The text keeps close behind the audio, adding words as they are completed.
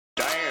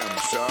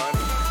son.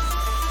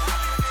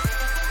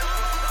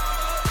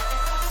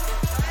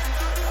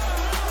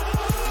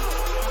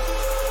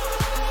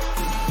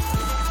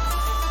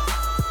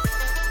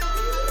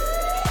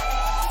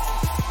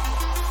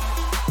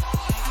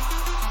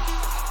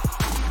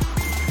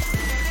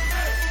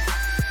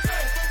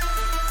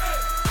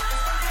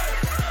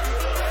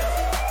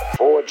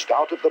 Forged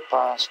out of the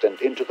past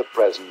and into the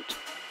present,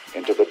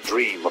 into the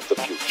dream of the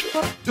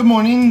future. Good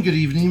morning, good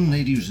evening,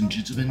 ladies and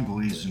gentlemen,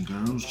 boys and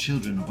girls,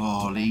 children of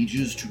all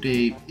ages.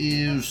 Today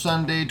is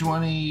Sunday,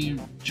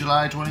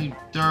 July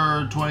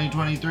 23rd,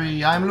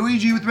 2023. I'm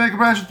Luigi with the Mega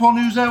Branch of Pole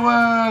News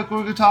Network.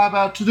 We're going to talk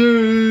about today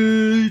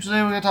we're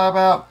going to talk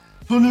about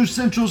Pole News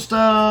Central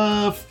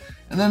stuff.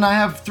 And then I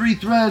have 3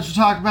 threads to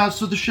talk about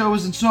so the show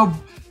isn't so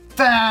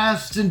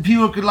fast and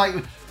people could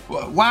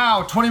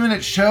wow,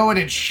 20-minute show and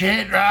it's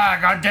shit? Ah,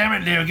 God damn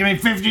it, Leo. Give me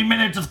 50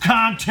 minutes of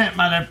content,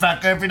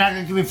 motherfucker. If you're not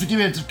going to give me 50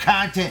 minutes of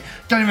content,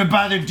 don't even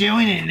bother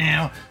doing it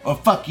now. Or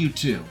fuck you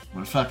too.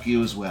 Or fuck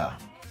you as well.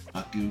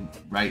 Fuck you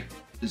right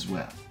as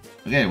well.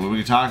 Okay, what are we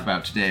going to talk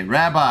about today?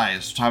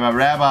 Rabbis. We'll talk about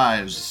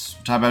rabbis.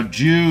 We'll talk about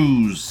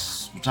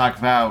Jews. We'll talk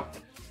about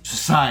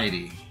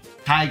society.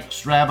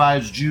 Hikes,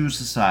 rabbis, Jews,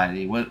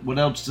 society. What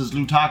else does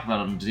Lou talk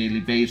about on a daily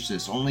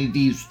basis? Only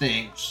these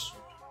things.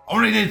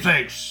 Only these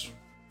things.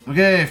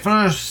 Okay,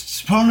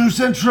 first, Pole News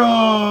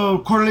Central,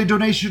 quarterly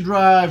donation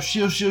drive,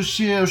 shield,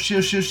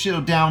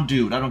 down,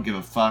 dude. I don't give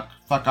a fuck.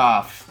 Fuck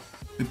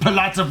off. We put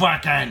lots of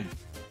work in.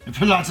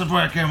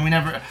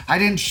 I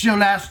didn't shield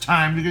last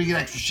time. You're gonna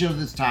get extra shield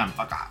this time.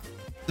 Fuck off.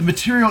 The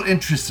material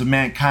interests of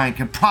mankind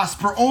can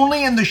prosper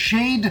only in the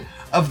shade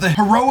of the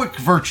heroic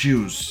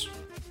virtues.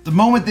 The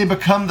moment they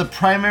become the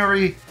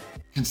primary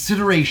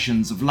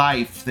considerations of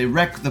life, they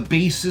wreck the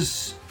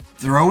basis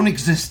of their own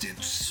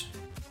existence.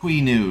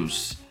 Queen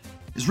News.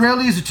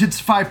 Israelis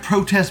intensify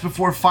protests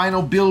before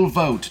final bill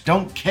vote.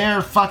 Don't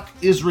care. Fuck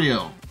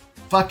Israel.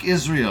 Fuck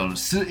Israel.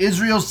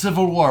 Israel's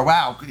civil war.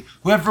 Wow.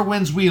 Whoever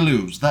wins, we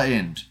lose. The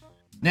end.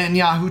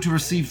 Netanyahu to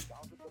receive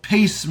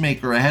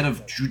pacemaker ahead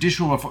of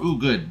judicial reform. Ooh,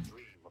 good.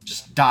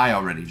 Just die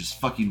already.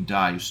 Just fucking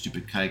die, you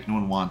stupid kike. No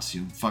one wants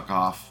you. Fuck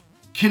off.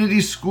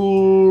 Kennedy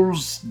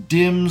schools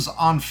dims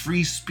on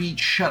free speech.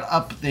 Shut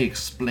up, they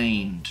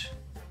explained.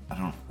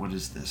 What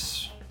is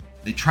this?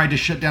 They tried to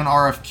shut down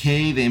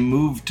RFK. They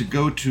moved to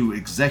go to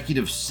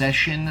executive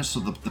session so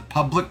the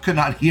public could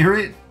not hear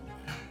it.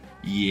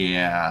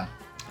 Yeah.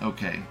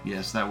 Okay.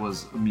 Yes, that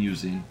was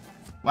amusing.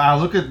 Wow,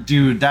 look at,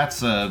 dude,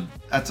 that's a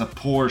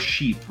poor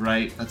sheep,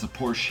 right? That's a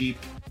poor sheep.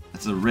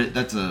 That's a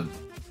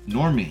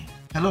normie.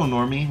 Hello,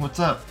 normie. What's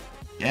up?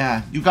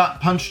 Yeah, you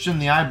got punched in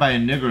the eye by a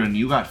nigger and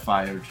you got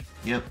fired.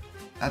 Yep.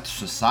 That's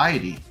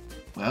society.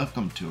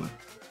 Welcome to it.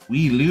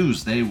 We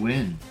lose, they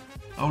win.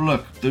 Oh,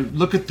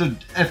 look at the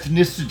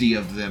ethnicity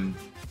of them.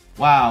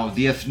 Wow,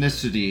 the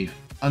ethnicity.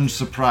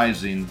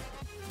 Unsurprising.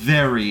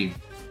 Very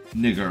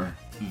nigger.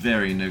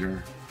 Very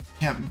nigger.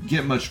 Can't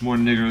get much more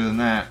nigger than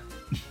that.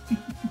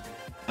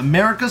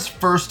 America's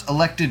first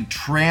elected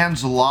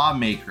trans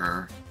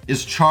lawmaker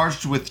is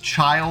charged with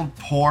child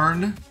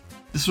porn.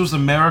 This was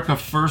America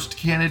First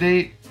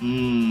candidate?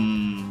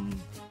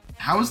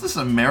 How is this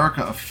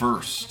America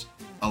First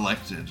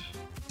elected?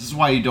 This is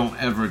why you don't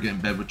ever get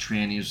in bed with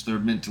trannies. They're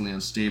mentally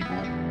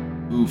unstable.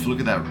 Oof, look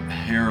at that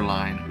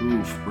hairline.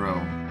 Oof, bro.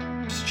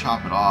 Just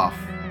chop it off.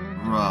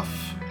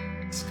 Rough.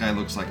 This guy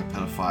looks like a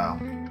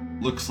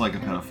pedophile. Looks like a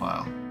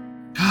pedophile.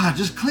 God,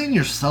 just clean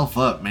yourself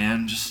up,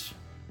 man. Just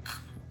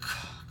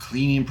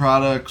cleaning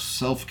products,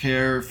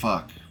 self-care.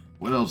 Fuck.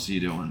 What else are you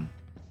doing?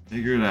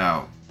 Figure it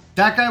out.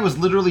 That guy was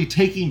literally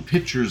taking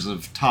pictures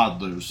of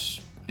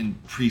toddlers in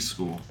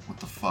preschool. What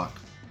the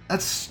fuck?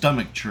 That's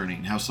stomach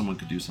churning, how someone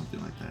could do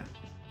something like that.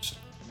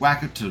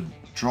 Whack it to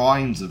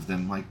drawings of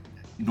them like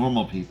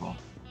normal people.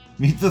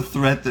 Meet the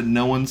threat that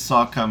no one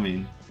saw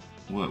coming.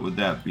 What would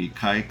that be?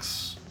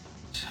 Kikes?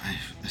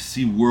 I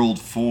see world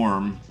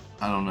form.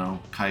 I don't know.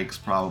 Kikes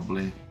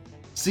probably.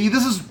 See,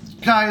 this is,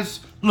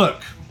 guys,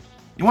 look.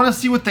 You want to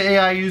see what the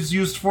AI is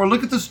used for?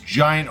 Look at this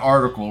giant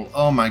article.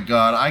 Oh my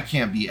god, I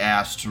can't be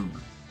asked to.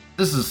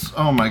 This is,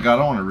 oh my god,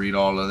 I want to read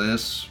all of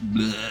this.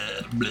 Blah,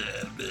 blah,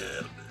 blah.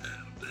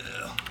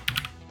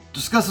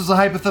 Discusses a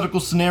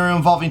hypothetical scenario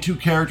involving 2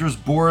 characters,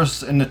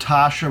 Boris and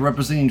Natasha,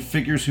 representing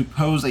figures who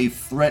pose a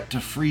threat to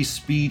free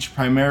speech,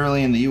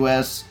 primarily in the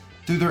US,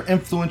 through their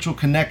influential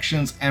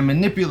connections and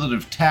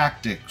manipulative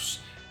tactics.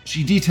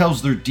 She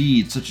details their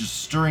deeds, such as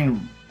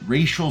stirring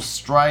racial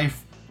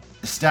strife,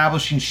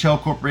 establishing shell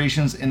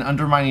corporations, and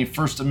undermining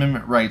First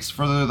Amendment rights.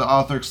 Further, the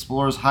author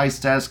explores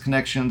high-status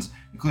connections,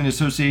 including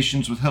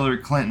associations with Hillary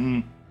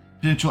Clinton,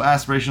 potential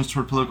aspirations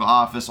toward political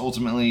office,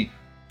 ultimately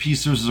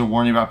pieces are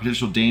warning about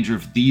potential danger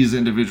of these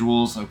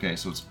individuals. Okay,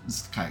 so it's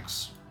the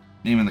kikes.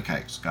 Naming the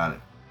kikes. Got it.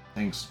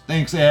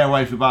 Thanks, AI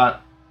wifey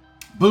bot.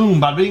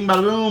 Boom, bada bing,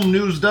 bada boom.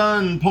 News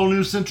done. Pole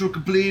News Central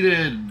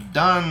completed.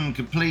 Done,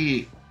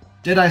 complete.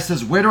 Deadeye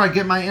says, where do I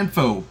get my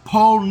info?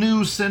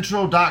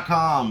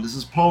 PoleNewsCentral.com. This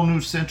is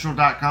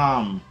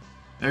PoleNewsCentral.com.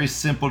 Very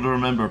simple to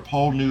remember.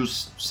 Pole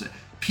News,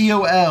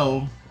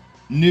 P-O-L,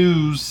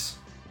 News,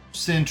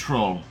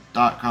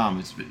 Central.com.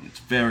 It's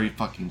very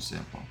fucking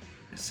simple.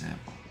 It's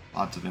simple.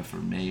 Lots of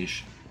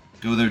information.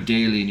 Go there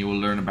daily and you will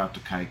learn about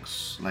the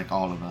kikes, like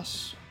all of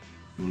us.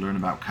 You'll learn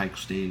about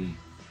kikes daily.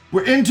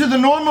 We're into the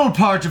normal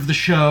part of the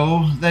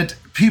show that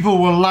people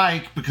will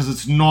like because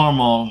it's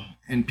normal,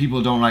 and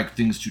people don't like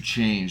things to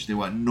change. They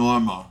want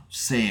normal,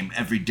 same,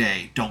 every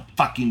day. Don't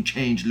fucking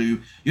change, Lou.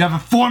 You have a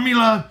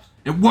formula,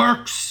 it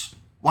works.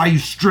 Why are you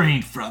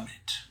straying from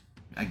it?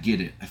 I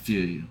get it, I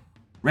feel you.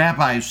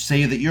 Rabbis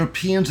say that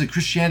Europeans and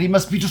Christianity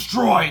must be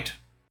destroyed.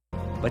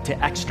 But to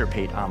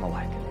extirpate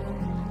Amalek,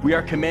 we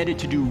are commanded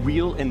to do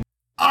real and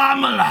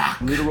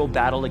literal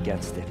battle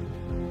against it.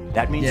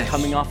 That means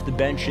coming off the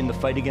bench in the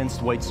fight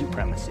against white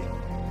supremacy.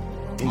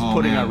 It means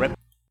putting our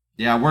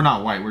Yeah, we're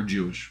not white, we're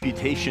Jewish.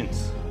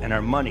 reputations and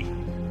our money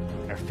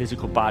and our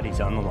physical bodies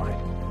on the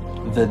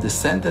line. The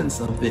descendants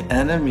of the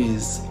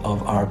enemies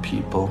of our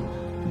people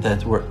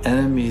that were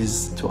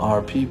enemies to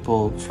our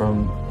people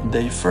from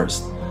day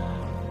first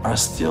are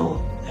still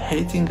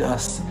hating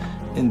us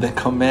in the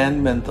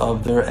commandment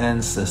of their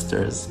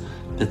ancestors.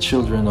 The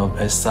children of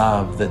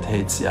Esav that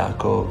hates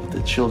Yaakov,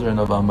 the children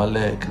of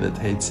Amalek that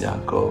hates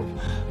Yaakov,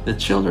 the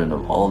children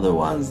of all the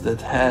ones that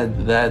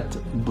had that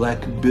black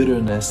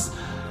bitterness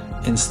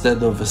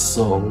instead of a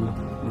soul,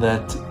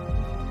 that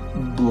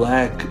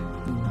black,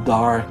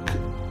 dark,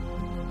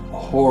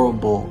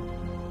 horrible,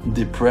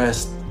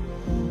 depressed,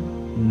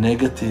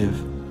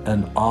 negative,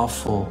 and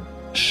awful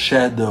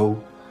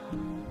shadow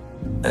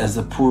as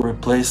a poor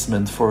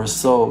replacement for a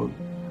soul.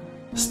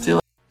 Still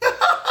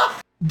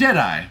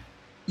Deadeye.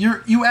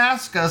 You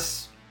ask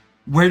us,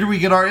 where do we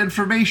get our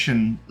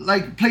information?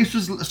 Like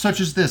places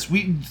such as this,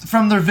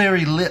 from their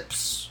very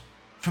lips.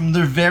 From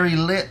their very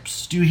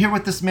lips. Do you hear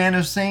what this man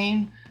is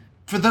saying?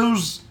 For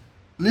those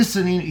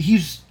listening,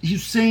 he's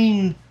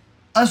saying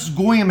us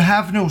goyim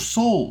have no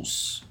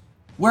souls.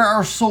 Where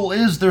our soul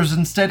is, there's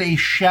instead a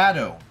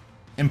shadow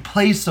in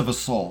place of a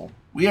soul.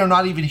 We are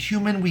not even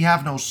human, we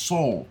have no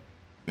soul.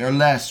 We are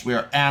less, we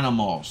are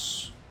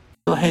animals.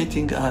 Still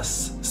hating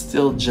us,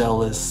 still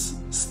jealous,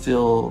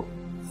 still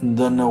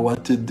don't know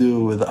what to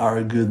do with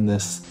our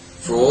goodness.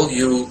 For all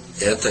you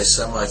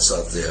anti-Semites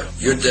out there,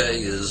 your day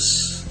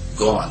is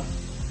gone.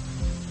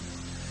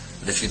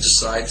 And if you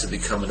decide to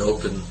become an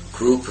open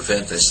group of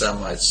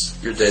anti-Semites,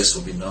 your days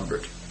will be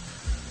numbered.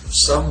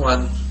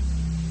 Someone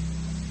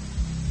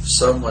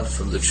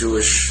from the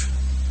Jewish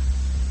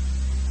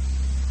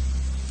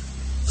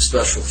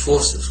special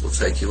forces will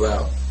take you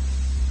out,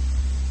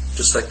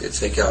 just like they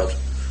take out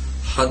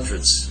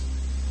hundreds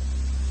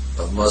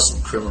of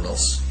Muslim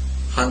criminals,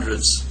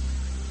 hundreds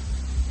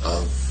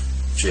of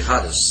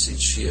jihadists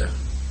each year.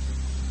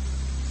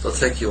 They'll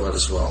take you out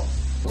as well.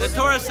 The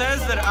Torah says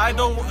that I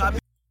don't...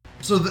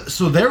 So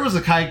there was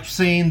a guy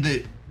saying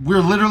that we're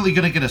literally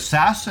going to get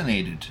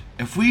assassinated.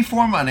 If we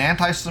form an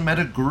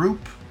anti-Semitic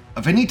group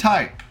of any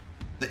type,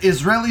 the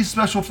Israeli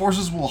special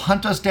forces will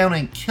hunt us down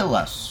and kill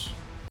us.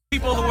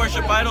 People who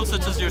worship idols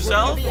such as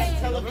yourself,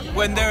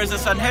 when there is a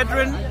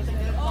Sanhedrin...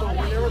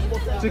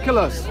 To kill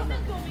us?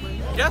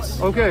 Yes.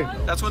 Okay.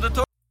 That's what the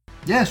Torah...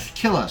 Yes,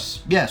 kill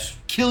us. Yes,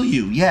 kill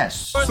you.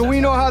 Yes. So we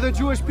know how the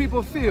Jewish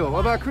people feel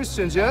about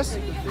Christians, yes?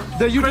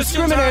 That you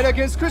discriminate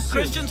against Christians.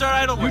 Christians are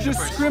idol worshippers.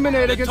 You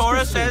discriminate against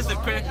Christians. The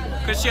Torah says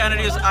that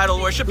Christianity is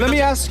idol worship. Let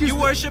me ask you. You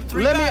worship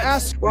three gods. Let me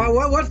ask. Well,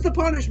 what's the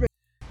punishment?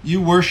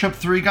 You worship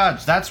three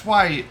gods. That's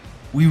why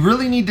we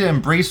really need to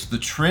embrace the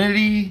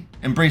Trinity.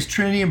 Embrace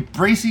Trinity.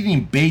 Embrace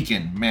eating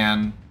bacon,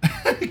 man.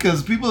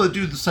 Because people that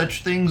do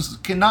such things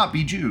cannot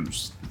be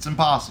Jews. It's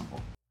impossible.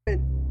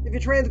 If you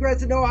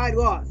transgress no hide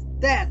laws,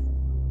 death.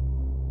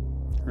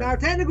 Now,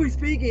 technically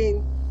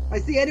speaking, I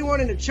see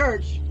anyone in the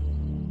church,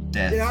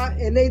 Death. you know,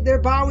 and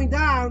they're bowing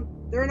down,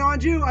 they're a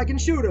non-Jew, I can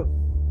shoot them.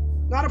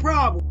 Not a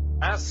problem.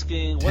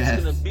 Asking what's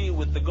going to be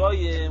with the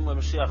Goyim when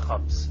Mashiach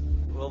comes.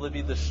 Will they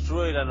be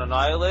destroyed and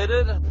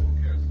annihilated?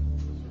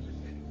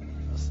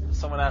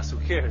 Someone asked, who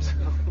cares?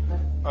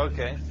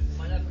 Okay.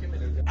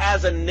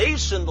 As a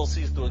nation, they'll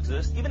cease to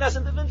exist, even as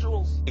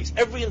individuals.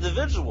 Every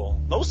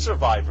individual, no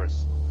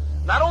survivors.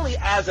 Not only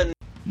as a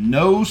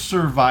No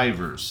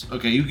survivors.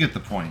 Okay, you get the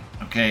point.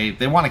 Okay,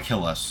 they want to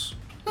kill us.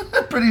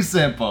 Pretty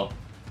simple.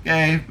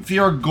 Okay, if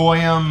you're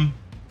Goyim,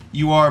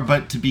 you are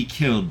but to be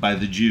killed by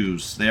the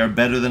Jews. They are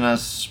better than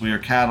us. We are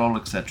cattle,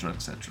 etc.,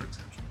 etc.,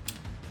 etc.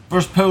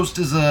 First post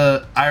is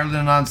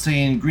Ireland on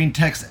saying green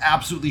text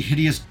absolutely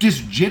hideous,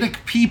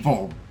 dysgenic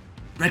people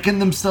reckon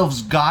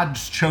themselves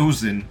God's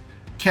chosen.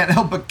 Can't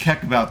help but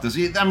keck about this.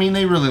 I mean,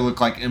 they really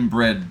look like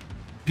inbred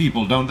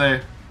people, don't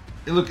they?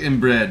 They look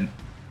inbred.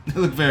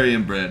 They look very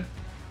inbred.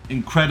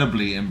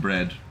 Incredibly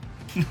inbred.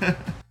 There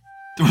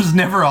was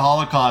never a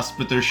Holocaust,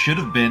 but there should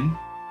have been.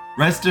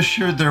 Rest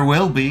assured there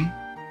will be.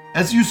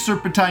 As you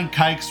serpentine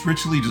kikes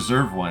richly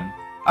deserve one.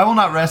 I will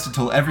not rest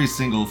until every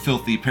single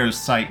filthy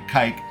parasite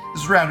kike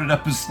is rounded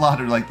up and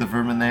slaughtered like the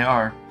vermin they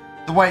are.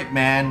 The white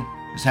man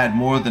has had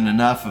more than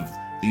enough of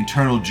the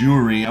eternal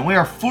Jewry, and we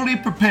are fully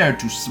prepared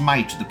to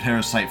smite the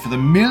parasite for the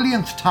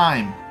millionth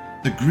time.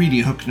 The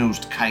greedy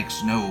hook-nosed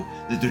kikes know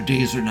that their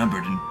days are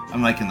numbered, and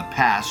unlike in the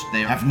past,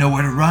 they have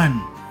nowhere to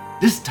run.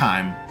 This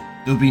time,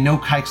 there'll be no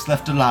kikes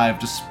left alive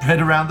to spread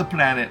around the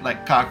planet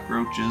like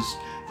cockroaches.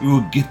 We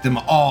will get them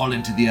all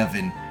into the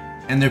oven,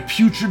 and their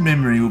putrid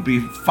memory will be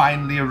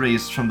finally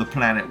erased from the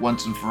planet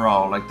once and for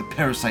all. Like the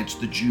parasites,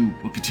 the Jew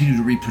will continue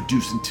to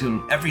reproduce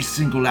until every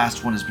single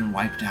last one has been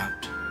wiped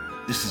out.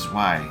 This is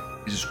why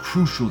it is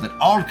crucial that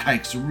all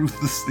kikes are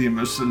ruthlessly and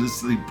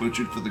mercilessly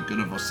butchered for the good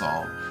of us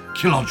all.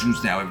 Kill all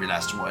Jews now, every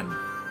last one.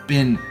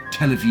 Ben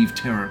Tel Aviv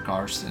Terror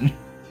Garson.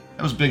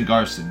 That was Ben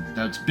Garson.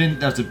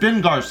 That's a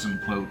Ben Garson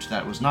quote.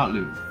 That was not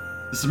Lou.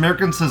 This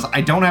American says,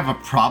 I don't have a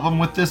problem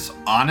with this,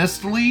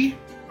 honestly.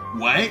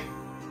 What?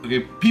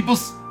 Okay,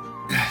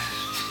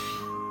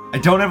 I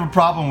don't have a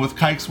problem with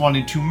kikes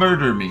wanting to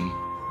murder me.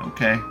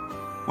 Okay.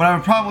 What I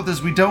have a problem with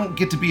is we don't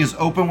get to be as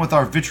open with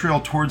our vitriol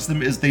towards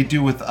them as they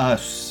do with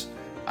us.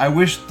 I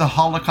wish the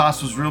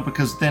Holocaust was real,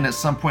 because then at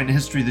some point in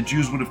history the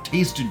Jews would have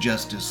tasted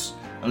justice.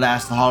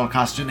 Alas, the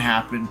Holocaust didn't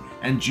happen,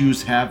 and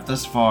Jews have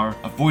thus far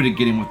avoided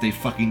getting what they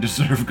fucking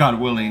deserve, God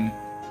willing.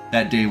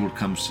 That day will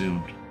come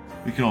soon.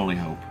 We can only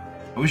hope.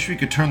 I wish we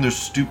could turn their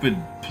stupid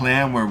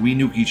plan where we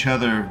nuke each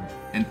other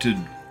into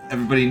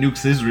everybody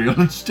nukes Israel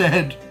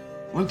instead.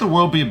 Wouldn't the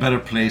world be a better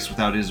place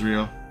without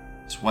Israel?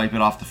 Just wipe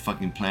it off the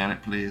fucking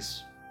planet,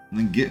 please.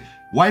 And then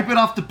wipe it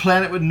off the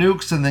planet with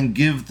nukes, and then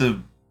give the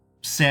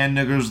sand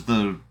niggers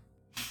the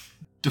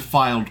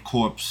defiled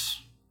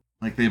corpse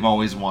like they've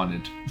always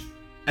wanted.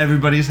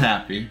 Everybody's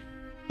happy.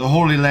 The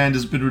Holy Land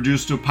has been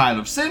reduced to a pile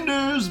of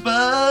cinders,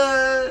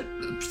 but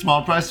a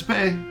small price to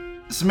pay.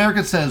 This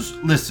American says,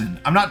 listen,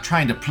 I'm not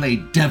trying to play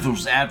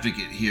devil's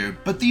advocate here,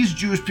 but these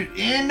Jewish people,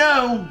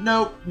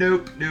 nope.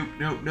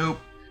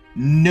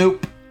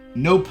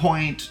 No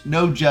point,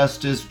 no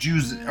justice.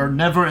 Jews are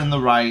never in the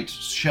right.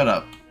 Shut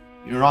up.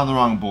 You're on the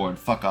wrong board.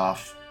 Fuck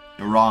off.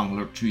 You're wrong.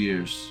 Look, 2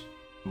 years.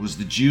 It was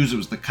the Jews, it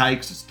was the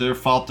kikes. It's their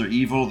fault. They're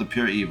evil. The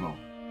pure evil.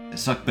 They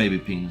suck baby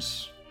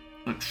penis.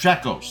 Look,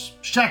 shekels,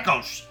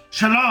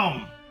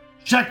 shalom,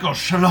 shekels,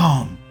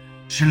 shalom,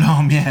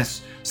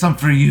 yes. Some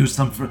for you,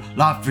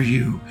 lot for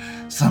you,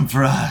 some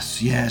for us,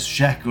 yes.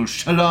 Shekels,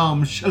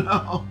 shalom,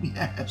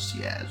 yes.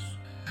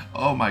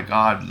 Oh my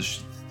God,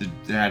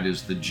 that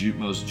is the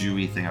most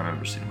Jewy thing I've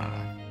ever seen in my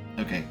life.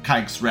 Okay,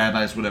 kikes,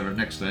 rabbis, whatever.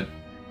 Next slide.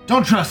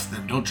 Don't trust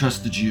them. Don't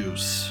trust the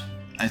Jews.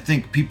 I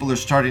think people are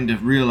starting to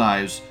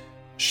realize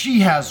she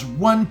has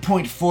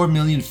 1.4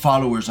 million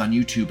followers on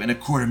YouTube and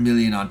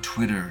 250,000 on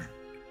Twitter.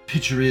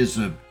 Picture is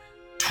a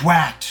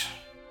twat.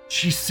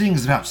 She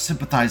sings about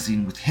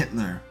sympathizing with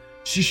Hitler.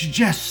 She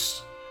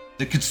suggests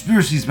that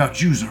conspiracies about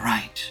Jews are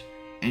right.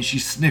 And she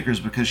snickers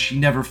because she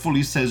never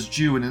fully says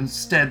Jew and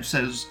instead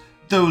says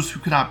those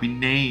who cannot be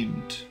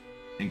named.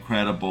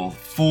 Incredible.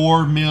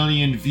 4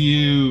 million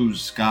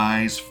views,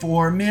 guys.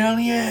 4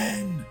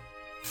 million!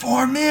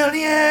 4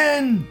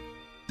 million!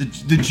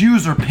 The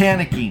Jews are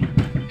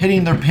panicking,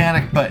 hitting their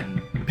panic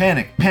button.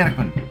 Panic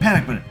button.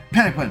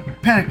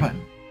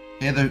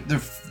 Yeah,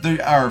 they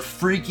are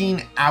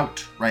freaking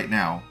out right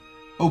now.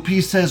 OP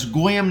says,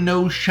 Goyam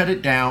no, shut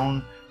it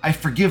down. I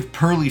forgive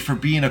Pearly for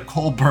being a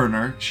coal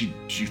burner. She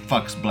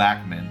fucks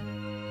black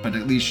men. But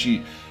at least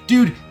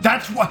dude,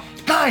 that's what,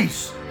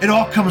 guys, it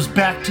all comes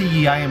back to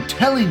ye. I am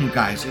telling you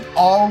guys, it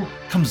all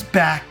comes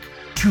back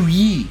to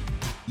ye.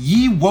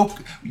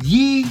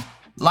 Ye,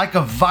 like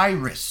a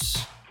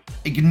virus,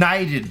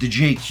 ignited the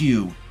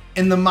JQ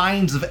in the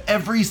minds of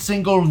every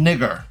single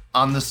nigger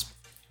on this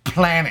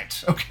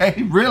planet,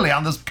 okay? Really,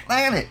 on this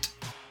planet.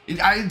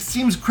 It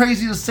seems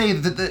crazy to say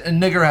that a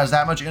nigger has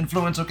that much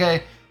influence,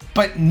 okay?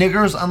 But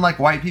niggers, unlike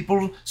white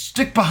people,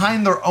 stick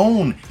behind their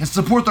own and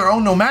support their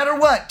own no matter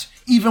what,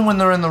 even when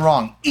they're in the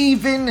wrong.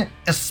 Even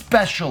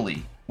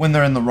especially when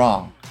they're in the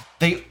wrong.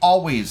 They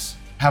always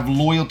have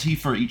loyalty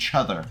for each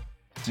other.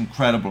 It's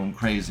incredible and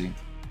crazy.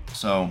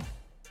 So,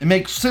 it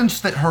makes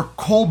sense that her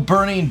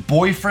coal-burning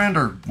boyfriend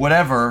or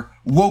whatever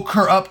woke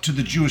her up to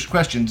the Jewish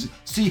questions.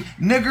 See,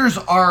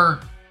 niggers are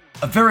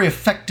a very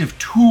effective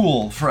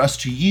tool for us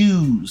to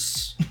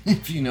use,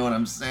 if you know what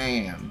I'm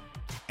saying.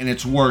 And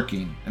it's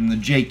working. And the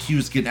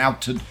JQ's getting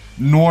out to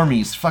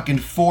normies. Fucking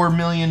 4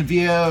 million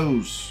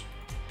views.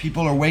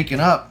 People are waking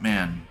up,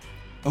 man.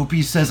 OP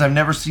says, I've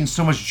never seen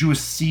so much Jewish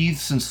seethe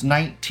since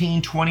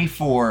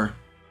 1924.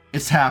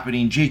 It's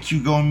happening.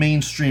 JQ going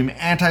mainstream.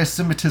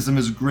 Anti-Semitism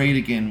is great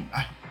again.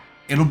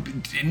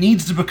 It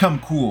needs to become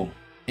cool.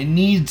 It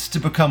needs to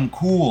become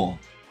cool.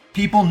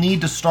 People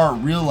need to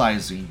start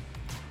realizing.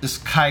 This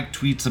kike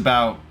tweets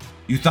about,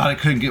 you thought it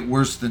couldn't get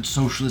worse than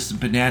socialists and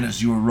bananas.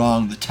 You were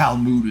wrong. The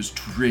Talmud is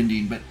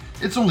trending, but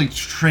it's only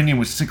trending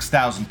with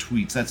 6,000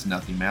 tweets. That's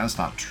nothing, man. That's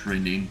not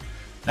trending.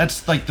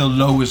 That's like the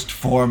lowest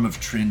form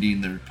of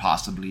trending there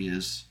possibly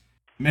is.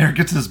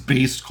 America says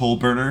based coal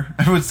burner.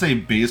 I would say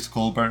based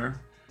coal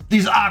burner.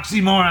 These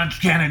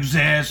oxymorons can't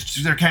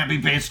exist. There can't be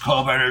based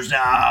coal burners.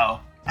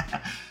 No.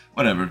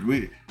 Whatever.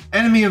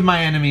 Enemy of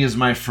my enemy is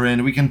my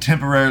friend. We can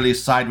temporarily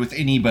side with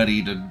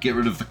anybody to get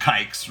rid of the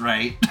kikes,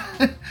 right?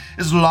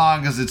 As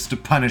long as it's to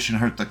punish and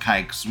hurt the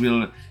kikes.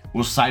 We'll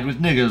side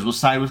with niggers. We'll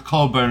side with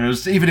coal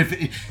burners. Even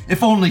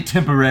if only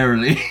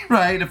temporarily,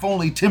 right? If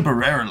only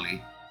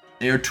temporarily.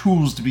 They are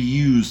tools to be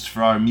used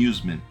for our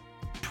amusement.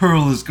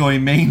 Pearl is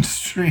going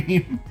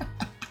mainstream.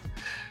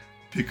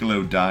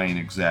 Piccolo dying,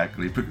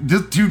 exactly.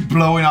 This dude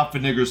blowing off a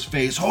nigger's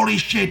face. Holy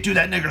shit, dude,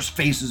 that nigger's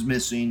face is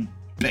missing.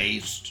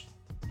 Based.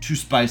 Too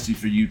spicy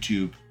for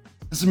YouTube.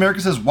 This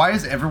America says, why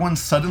is everyone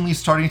suddenly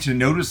starting to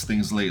notice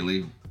things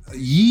lately?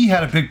 Ye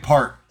had a big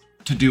part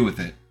to do with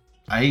it.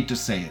 I hate to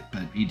say it,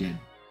 but he did.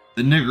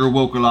 The nigger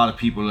woke a lot of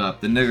people up.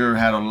 The nigger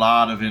had a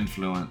lot of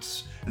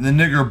influence. And the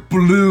nigger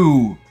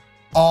blew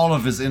all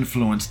of his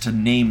influence to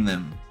name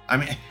them. I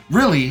mean,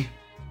 really,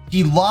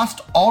 he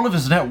lost all of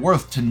his net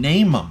worth to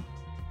name them.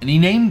 And he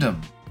named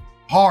them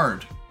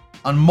hard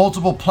on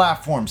multiple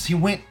platforms. He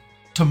went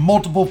to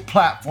multiple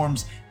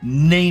platforms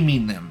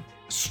naming them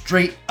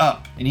straight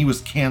up. And he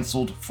was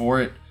canceled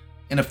for it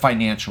in a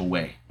financial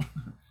way.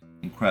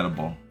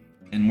 Incredible.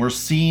 And we're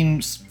seeing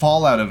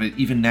fallout of it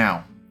even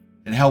now.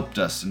 It helped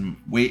us. And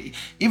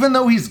even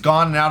though he's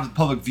gone and out of the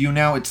public view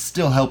now, it's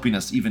still helping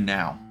us even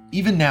now.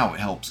 Even now it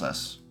helps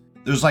us.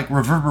 There's like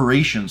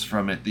reverberations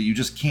from it that you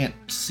just can't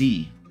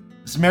see.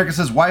 This America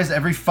says, why is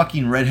every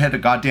fucking redhead a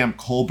goddamn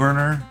coal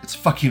burner? It's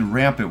fucking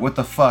rampant. What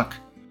the fuck?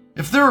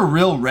 If they're a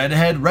real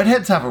redhead,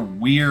 redheads have a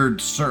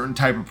weird certain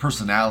type of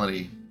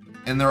personality.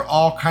 And they're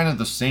all kind of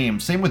the same.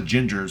 Same with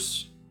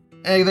gingers.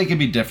 They can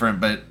be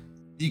different, but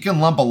you can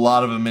lump a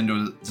lot of them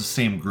into the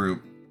same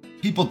group.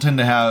 People tend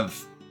to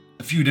have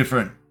a few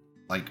different,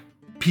 like,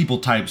 people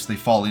types they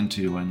fall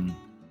into, and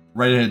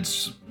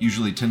redheads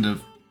usually tend to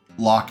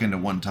lock into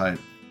one type.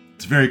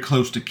 It's very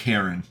close to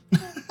Karen.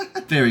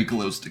 Very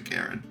close to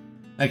Karen.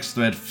 Next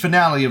thread,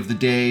 finale of the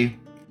day.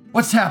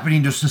 What's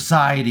happening to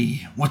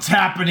society? What's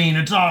happening?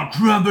 It's all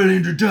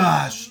crumbling to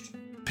dust.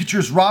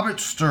 Pictures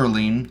Robert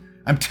Sterling.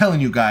 I'm telling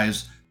you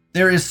guys,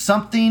 there is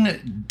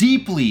something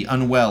deeply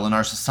unwell in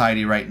our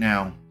society right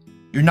now.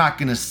 You're not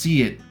going to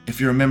see it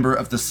if you're a member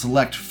of the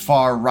select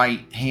far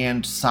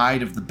right-hand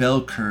side of the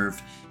bell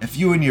curve. If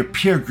you and your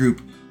peer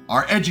group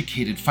are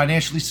educated,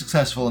 financially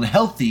successful, and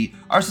healthy,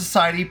 our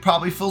society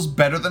probably feels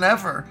better than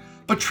ever.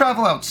 But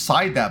travel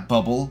outside that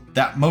bubble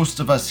that most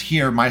of us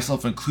here,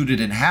 myself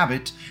included,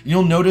 inhabit, and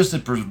you'll notice a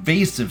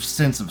pervasive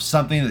sense of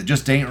something that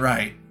just ain't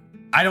right.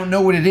 I don't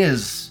know what it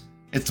is.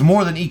 It's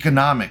more than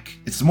economic.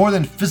 It's more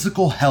than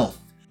physical health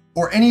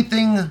or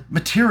anything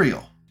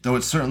material. Though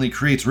it certainly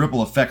creates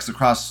ripple effects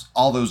across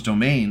all those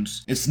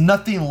domains, it's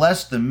nothing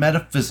less than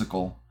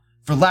metaphysical.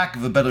 For lack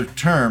of a better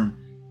term,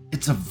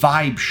 it's a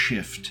vibe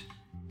shift.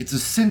 It's a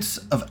sense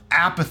of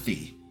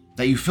apathy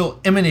that you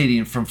feel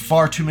emanating from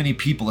far too many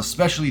people,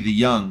 especially the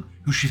young,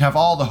 who should have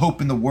all the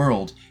hope in the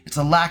world. It's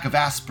a lack of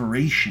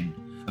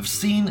aspiration, of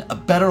seeing a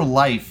better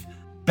life,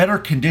 better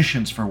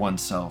conditions for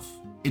oneself.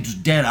 It's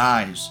dead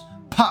eyes,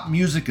 pop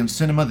music and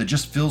cinema that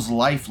just feels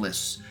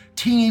lifeless.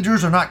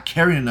 Teenagers are not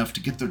caring enough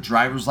to get their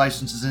driver's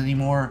licenses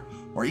anymore,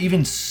 or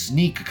even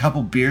sneak a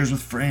couple beers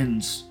with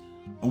friends.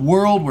 A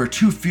world where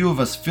too few of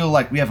us feel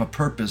like we have a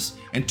purpose,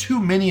 and too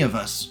many of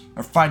us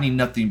are finding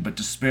nothing but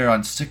despair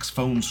on 6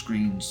 phone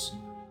screens.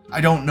 I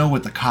don't know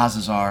what the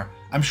causes are.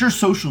 I'm sure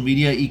social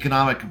media,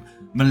 economic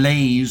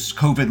malaise,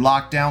 COVID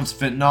lockdowns,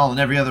 fentanyl, and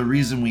every other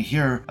reason we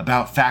hear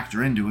about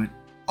factor into it.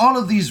 All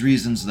of these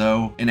reasons,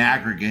 though, in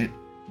aggregate,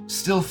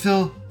 still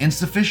feel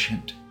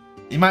insufficient.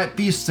 They might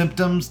be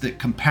symptoms that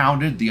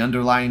compounded the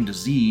underlying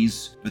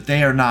disease, but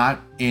they are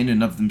not, in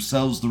and of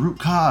themselves, the root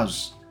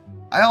cause.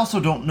 I also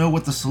don't know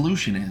what the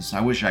solution is.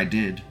 I wish I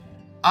did.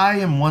 I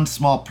am one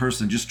small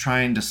person just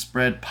trying to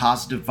spread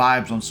positive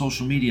vibes on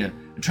social media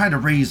and trying to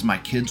raise my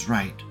kids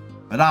right.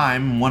 But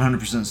I'm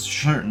 100%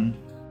 certain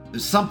that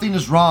something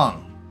is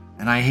wrong,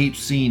 and I hate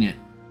seeing it,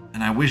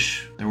 and I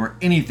wish there were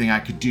anything I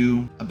could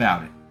do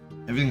about it.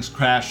 Everything's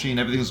crashing,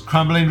 everything's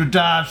crumbling to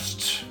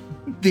dust.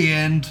 The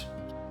end.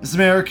 This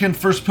American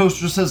first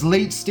poster says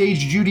late stage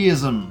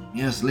Judaism.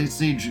 Yes, late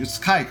stage, it's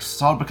kikes.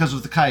 It's all because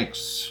of the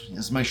kikes.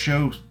 As my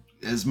show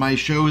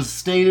has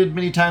stated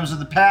many times in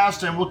the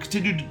past and will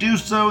continue to do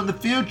so in the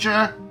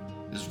future,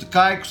 is the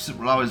kikes, it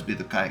will always be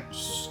the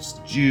kikes. It's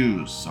the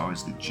Jews, it's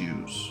always the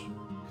Jews.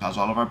 Cause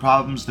all of our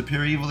problems, the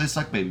pure evil, they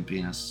suck baby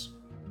penis.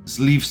 This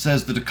leaf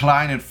says the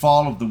decline and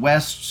fall of the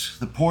West,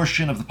 the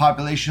portion of the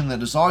population that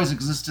has always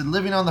existed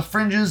living on the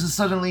fringes, is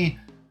suddenly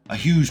a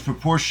huge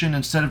proportion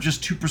instead of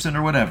just 2%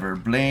 or whatever.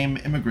 Blame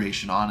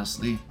immigration,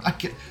 honestly.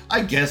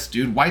 I guess,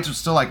 dude, whites are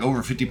still like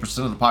over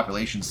 50% of the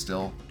population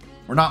still.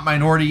 We're not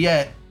minority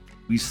yet.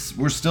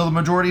 We're still the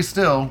majority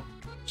still.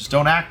 Just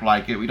don't act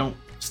like it. We don't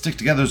stick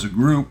together as a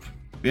group.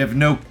 We have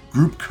no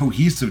group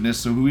cohesiveness,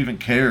 so who even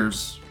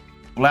cares?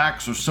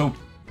 Blacks are so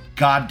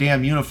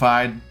goddamn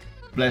unified.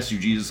 Bless you,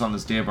 Jesus, on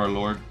this day of our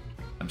Lord.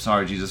 I'm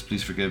sorry, Jesus,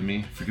 please forgive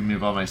me. Forgive me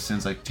of all my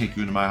sins. I take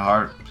you into my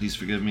heart. Please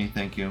forgive me.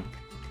 Thank you.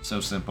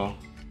 So simple.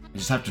 I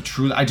just have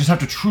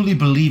to truly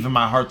believe in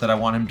my heart that I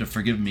want him to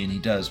forgive me, and he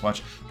does.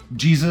 Watch.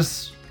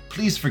 Jesus,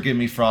 please forgive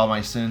me for all my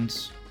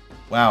sins.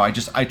 Wow,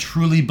 I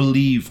truly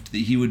believed that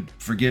he would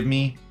forgive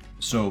me,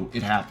 so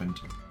it happened.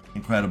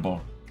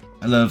 Incredible.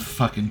 I love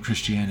fucking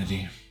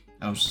Christianity.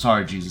 I'm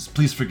sorry, Jesus.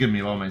 Please forgive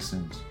me of all my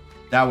sins.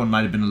 That one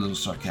might have been a little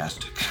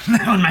sarcastic.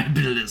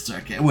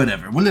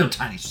 Whatever. A little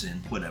tiny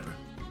sin. Whatever.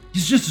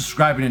 He's just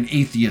describing an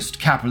atheist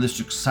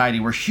capitalistic society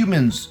where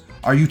humans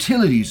are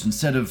utilities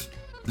instead of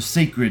the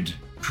sacred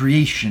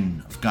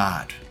creation of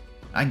God.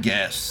 I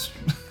guess.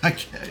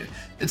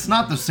 It's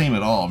not the same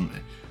at all.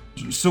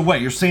 So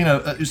what, you're saying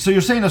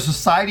a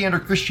society under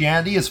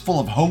Christianity is full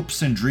of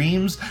hopes and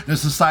dreams, and a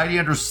society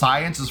under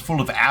science is full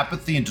of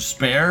apathy and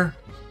despair?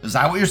 Is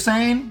that what you're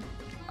saying?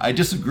 I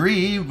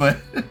disagree, but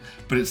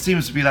it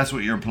seems to be that's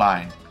what you're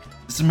implying.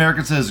 This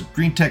American says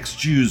green text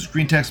Jews,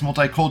 green text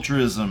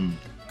multiculturalism,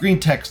 green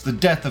text the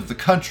death of the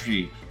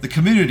country, the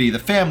community, the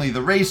family,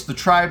 the race, the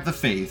tribe, the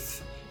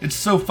faith. It's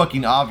so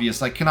fucking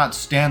obvious. I cannot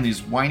stand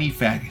these whiny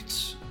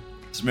faggots.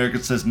 This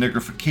American says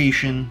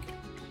niggerification.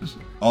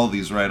 All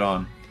these right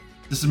on.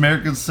 This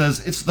American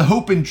says it's the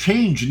hope and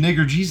change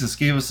nigger Jesus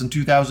gave us in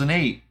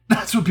 2008.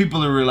 That's what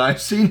people are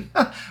realizing.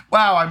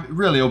 Wow,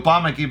 really,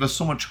 Obama gave us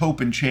so much hope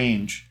and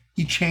change.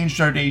 He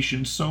changed our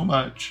nation so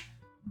much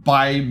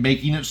by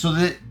making it so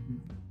that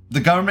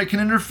the government can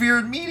interfere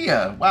in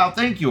media. Wow,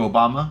 thank you,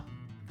 Obama.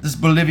 This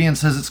Bolivian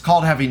says it's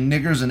called having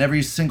niggers in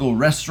every single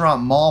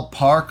restaurant, mall,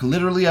 park,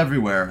 literally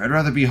everywhere. I'd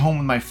rather be home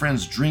with my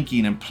friends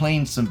drinking and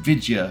playing some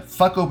vidya.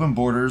 Fuck open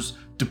borders.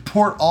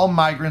 Deport all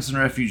migrants and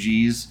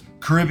refugees.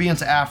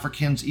 Caribbeans,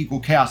 Africans,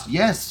 equal chaos.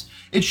 Yes,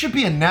 it should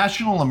be a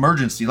national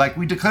emergency. Like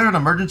we declared an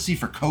emergency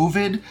for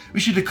COVID, we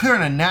should declare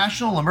a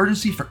national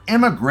emergency for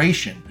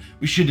immigration.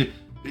 We should,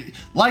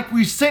 like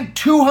we sent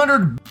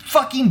 200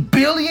 fucking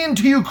billion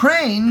to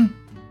Ukraine,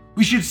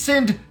 we should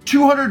send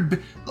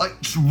 200, like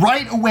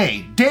right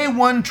away, day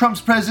one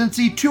Trump's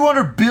presidency,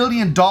 $200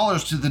 billion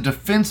to the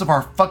defense of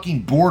our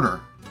fucking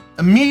border.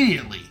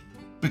 Immediately.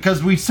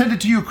 Because we sent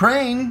it to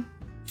Ukraine.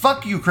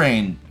 Fuck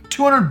Ukraine.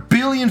 200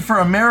 billion for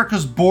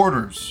America's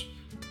borders.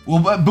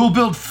 We'll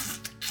build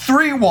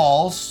 3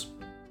 walls,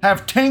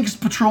 have tanks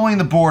patrolling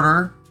the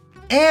border,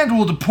 and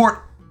we'll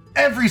deport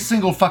every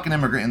single fucking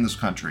immigrant in this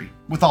country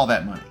with all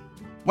that money.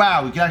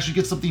 Wow, we could actually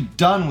get something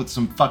done with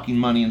some fucking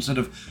money instead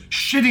of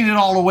shitting it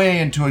all away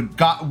into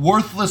a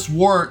worthless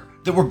war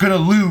that we're gonna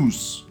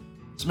lose.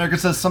 This American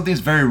says something's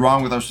very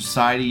wrong with our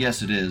society.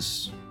 Yes, it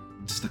is.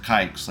 It's the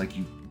kikes, like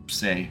you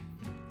say.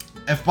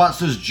 Fbot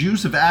says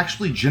Jews have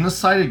actually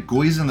genocided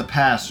Goys in the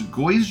past.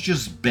 Goys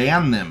just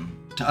ban them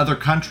to other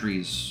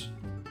countries.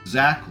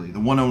 Exactly,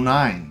 the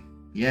 109.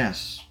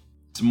 Yes,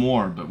 it's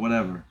more, but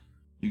whatever.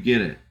 You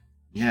get it.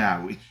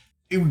 Yeah, we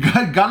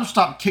gotta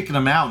stop kicking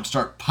them out and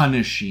start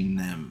punishing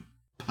them.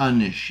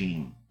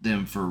 Punishing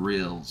them for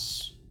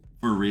reals.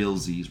 For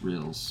realsies,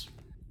 reals.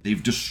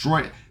 They've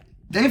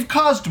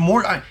caused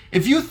more.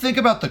 If you think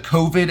about the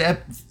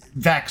COVID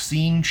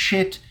vaccine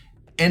shit,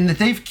 and that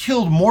they've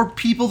killed more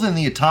people than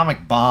the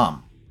atomic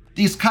bomb.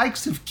 These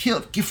kikes have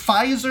killed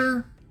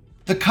Pfizer,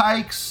 the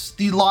kikes,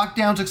 the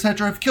lockdowns,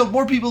 etc. have killed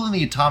more people than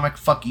the atomic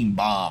fucking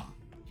bomb.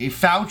 Okay,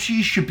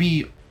 Fauci should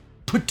be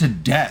put to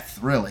death,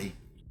 really,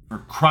 for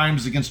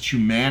crimes against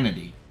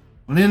humanity.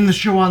 We'll end the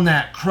show on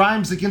that.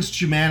 Crimes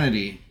against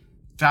humanity.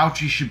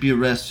 Fauci should be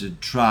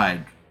arrested,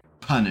 tried,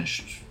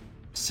 punished,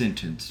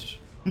 sentenced.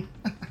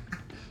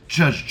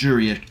 Judge,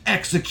 jury,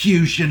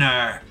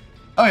 executioner.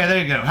 Oh yeah,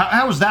 there you go.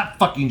 How was that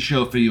fucking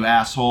show for you,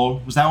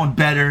 asshole? Was that one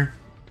better?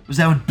 Was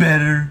that one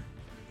better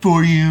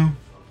for you?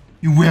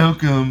 You're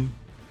welcome.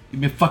 Give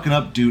me a fucking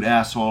up, dude,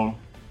 asshole.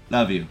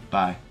 Love you.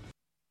 Bye.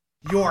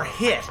 Your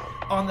hit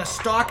on the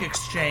stock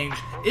exchange,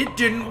 it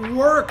didn't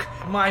work,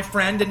 my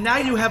friend, and now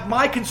you have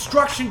my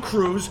construction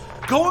crews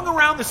going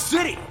around the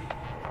city.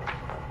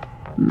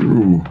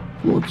 Ew,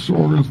 what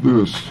song is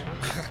this?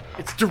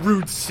 It's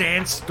Darude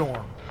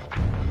Sandstorm.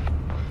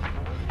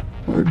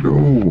 I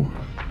know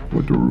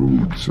what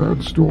Darude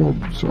Sandstorm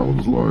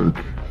sounds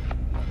like.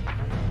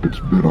 It's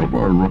been on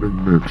my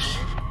running mix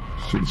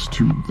since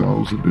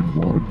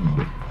 2001.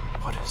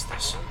 What is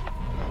this?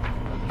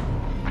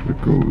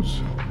 It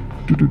goes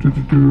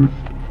do-do-do-do-do.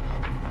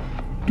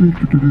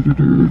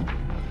 Do-do-do-do-do.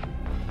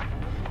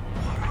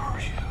 What are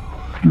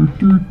you?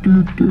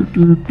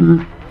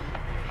 Do-do-do-do-do-do.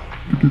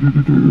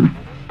 Do-do-do-do-do.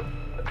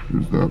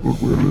 Is that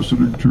what we're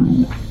listening to?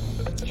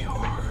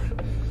 You're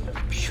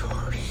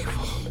pure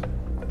evil.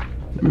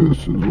 This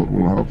is what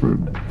will happen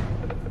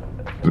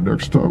the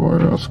next time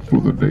I ask for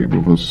the name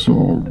of a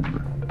song,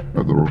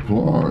 and the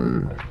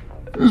reply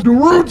is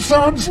Darude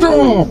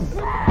Sandstorm!